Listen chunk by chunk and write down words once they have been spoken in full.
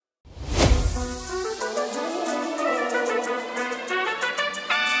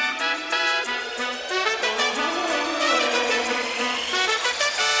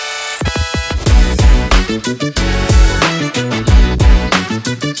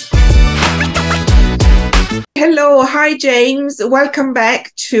Hi, James. Welcome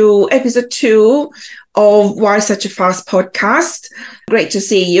back to episode 2 of Why Such a Fast podcast. Great to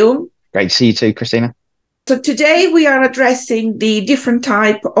see you. Great to see you too, Christina. So today we are addressing the different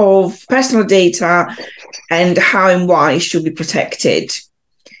type of personal data and how and why it should be protected.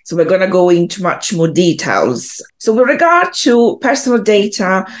 So we're going to go into much more details. So with regard to personal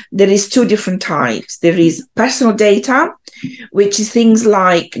data, there is 2 different types. There is personal data, which is things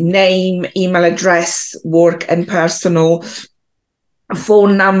like name, email address, work and personal,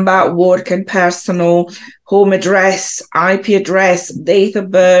 phone number, work and personal, home address, IP address, date of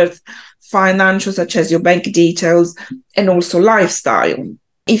birth, financial, such as your bank details, and also lifestyle.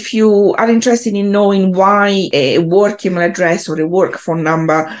 If you are interested in knowing why a work email address or a work phone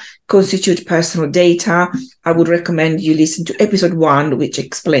number constitute personal data, I would recommend you listen to episode 1, which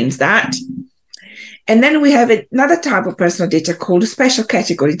explains that. And then we have another type of personal data called special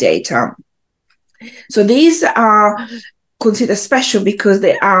category data. So these are considered special because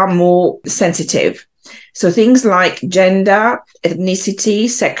they are more sensitive. So things like gender, ethnicity,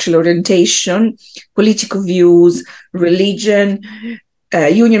 sexual orientation, political views, religion,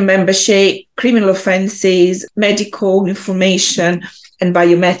 union membership, criminal offences, medical information, and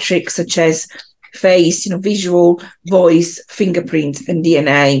biometrics such as face, visual, voice, fingerprints, and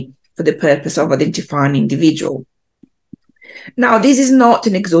DNA for the purpose of identifying an individual. Now, this is not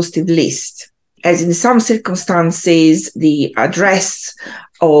an exhaustive list, as in some circumstances, the address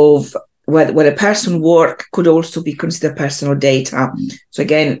of where a person works could also be considered personal data. So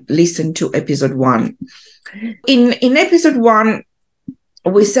again, listen to episode 1. In episode 1,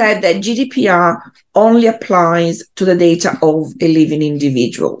 we said that GDPR only applies to the data of a living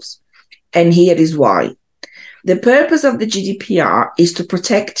individuals. And here is why. The purpose of the GDPR is to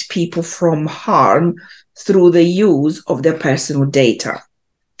protect people from harm through the use of their personal data.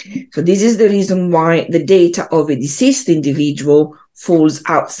 So this is the reason why the data of a deceased individual falls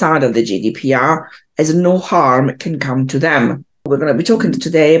outside of the GDPR, as no harm can come to them. We're going to be talking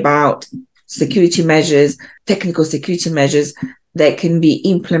today about security measures, technical security measures that can be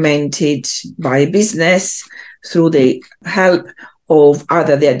implemented by a business through the help of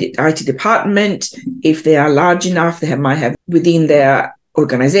either their IT department, if they are large enough, they might have within their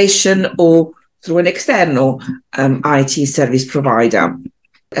organization, or through an external IT service provider.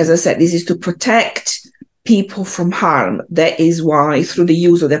 As I said, this is to protect people from harm. That is why, through the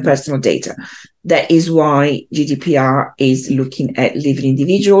use of their personal data, that is why GDPR is looking at living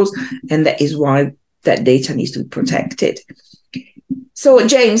individuals, and that is why that data needs to be protected. So,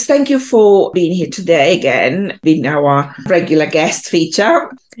 James, thank you for being here today again, being our regular guest feature.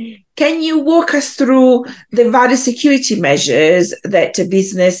 Can you walk us through the various security measures that a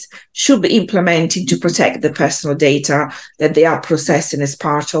business should be implementing to protect the personal data that they are processing as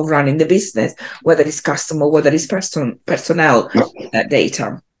part of running the business, whether it's customer, whether it's personnel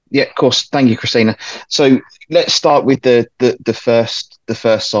data? Yeah, of course. Thank you, Christina. So let's start with the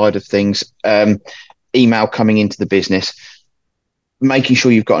first side of things. Email coming into the business, making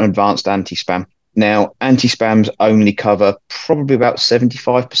sure you've got an advanced anti-spam. Now, anti-spams only cover probably about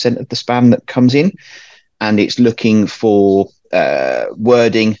 75% of the spam that comes in, and it's looking for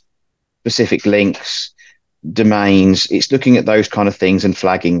wording, specific links, domains. It's looking at those kind of things and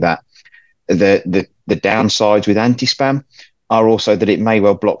flagging that. The downsides with anti-spam are also that it may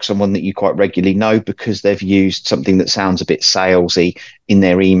well block someone that you quite regularly know because they've used something that sounds a bit salesy in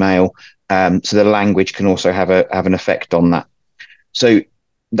their email. So the language can also have an effect on that. So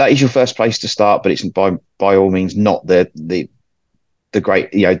that is your first place to start, but it's by all means not the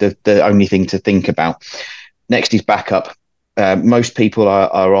great, the only thing to think about. Next is backup. Most people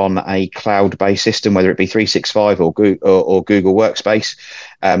are on a cloud-based system, whether it be 365 or Google Workspace.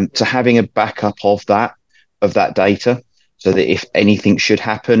 So having a backup of that data, so that if anything should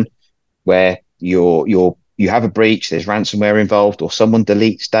happen, where you have a breach, there's ransomware involved, or someone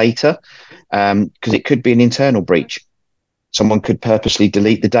deletes data, because it could be an internal breach. Someone could purposely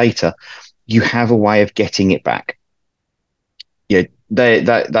delete the data. You have a way of getting it back. Yeah,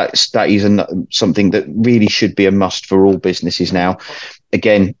 that is something that really should be a must for all businesses now.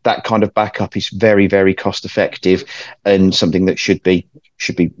 Again, that kind of backup is very, very cost effective and something that should be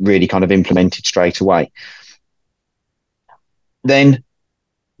really kind of implemented straight away. Then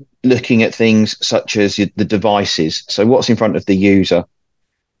looking at things such as the devices. So what's in front of the user?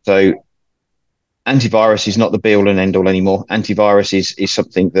 So antivirus is not the be all and end all anymore. Antivirus is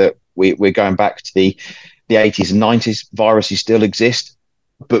something that we're going back to the 80s and 90s. Viruses still exist,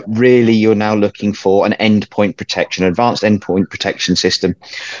 but really you're now looking for an endpoint protection, advanced endpoint protection system.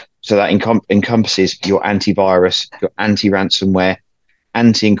 So that encompasses your antivirus, your anti-ransomware,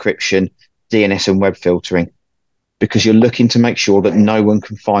 anti-encryption, DNS and web filtering. because you're looking to make sure that no one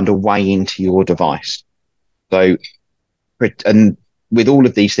can find a way into your device. So, and with all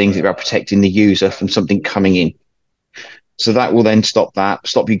of these things, it's about protecting the user from something coming in. So that will then stop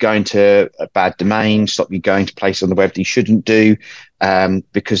you going to a bad domain, stop you going to places on the web that you shouldn't do,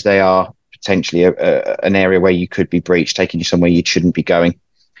 because they are potentially an area where you could be breached, taking you somewhere you shouldn't be going.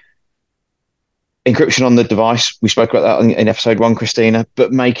 Encryption on the device, we spoke about that in episode 1, Christina,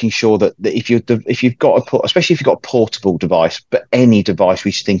 but making sure that if you've got especially if you've got a portable device, but any device,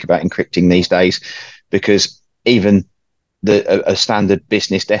 we should think about encrypting these days, because even a standard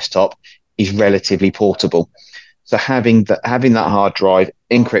business desktop is relatively portable. So having that hard drive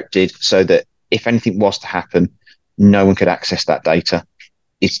encrypted so that if anything was to happen, no one could access that data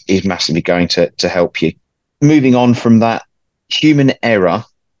is massively going to help you. Moving on from that, human error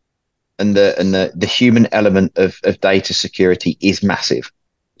and the human element of data security is massive.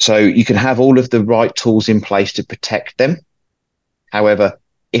 So you can have all of the right tools in place to protect them. However,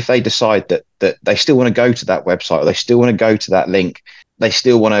 if they decide that they still want to go to that website, or they still want to go to that link, they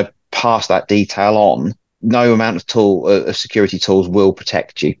still want to pass that detail on, no amount of security tools will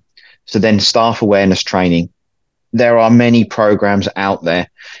protect you. So then staff awareness training. There are many programs out there.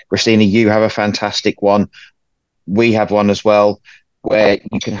 Christina, you have a fantastic one. We have one as well, where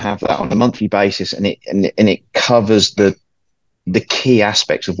you can have that on a monthly basis, and it covers the key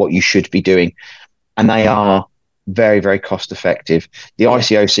aspects of what you should be doing. And they are very, very cost effective. The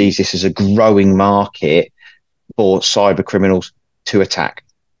ICO sees this as a growing market for cyber criminals to attack.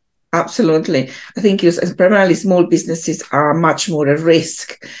 Absolutely. I think primarily small businesses are much more at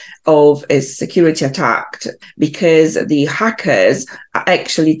risk of a security attack, because the hackers are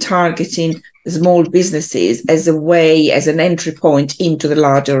actually targeting small businesses as an entry point into the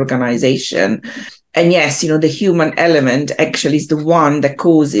larger organization. And yes, the human element actually is the one that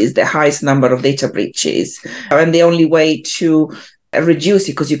causes the highest number of data breaches. And the only way to reduce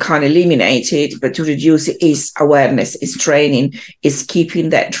it, because you can't eliminate it, but to reduce it is awareness, is training, is keeping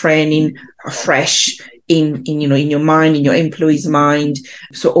that training fresh in your mind, in your employee's mind.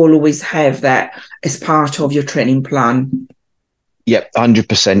 So always have that as part of your training plan. Yep,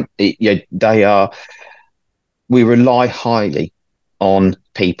 100%. We rely highly on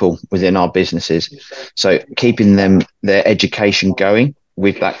people within our businesses. So keeping their education going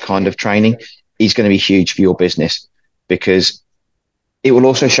with that kind of training is going to be huge for your business, because it will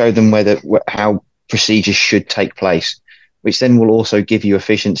also show them how procedures should take place, which then will also give you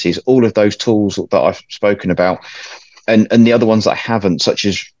efficiencies. All of those tools that I've spoken about, and the other ones that I haven't, such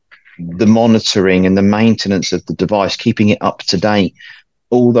as the monitoring and the maintenance of the device, keeping it up to date,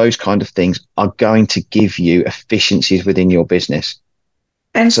 all those kind of things are going to give you efficiencies within your business.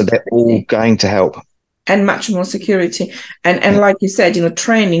 And so they're all going to help. And much more security. And like you said,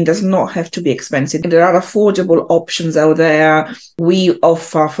 training does not have to be expensive. There are affordable options out there. We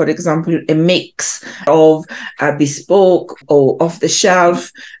offer, for example, a mix of bespoke or off the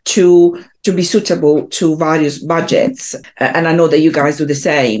shelf to be suitable to various budgets. And I know that you guys do the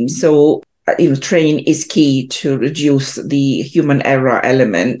same. So, training is key to reduce the human error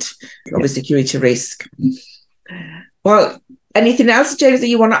element of a security risk. Well, anything else, James, that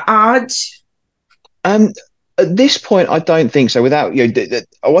you want to add? At this point, I don't think so. Without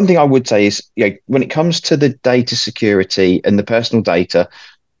one thing I would say is, when it comes to the data security and the personal data,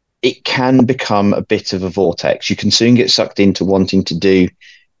 it can become a bit of a vortex. You can soon get sucked into wanting to do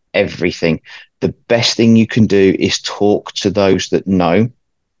everything. The best thing you can do is talk to those that know,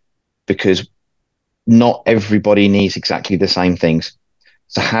 because not everybody needs exactly the same things.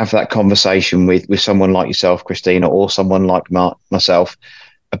 So have that conversation with someone like yourself, Christina, or someone like myself,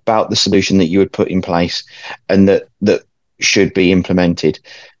 about the solution that you would put in place and that should be implemented.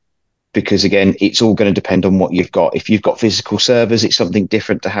 Because again, it's all going to depend on what you've got. If you've got physical servers, it's something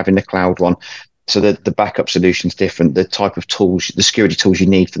different to having the cloud one. So that the backup solution's different. The type of tools, the security tools you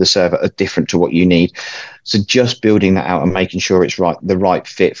need for the server are different to what you need. So just building that out and making sure it's the right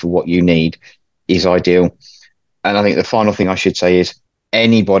fit for what you need is ideal. And I think the final thing I should say is,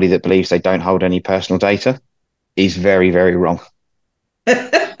 anybody that believes they don't hold any personal data is very, very wrong.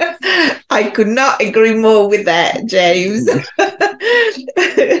 I could not agree more with that, James.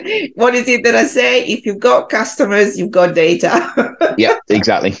 What is it that I say? If you've got customers, you've got data. Yeah,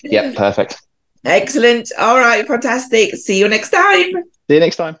 exactly. Yeah, perfect. Excellent. All right, fantastic. See you next time. See you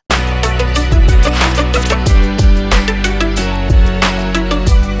next time.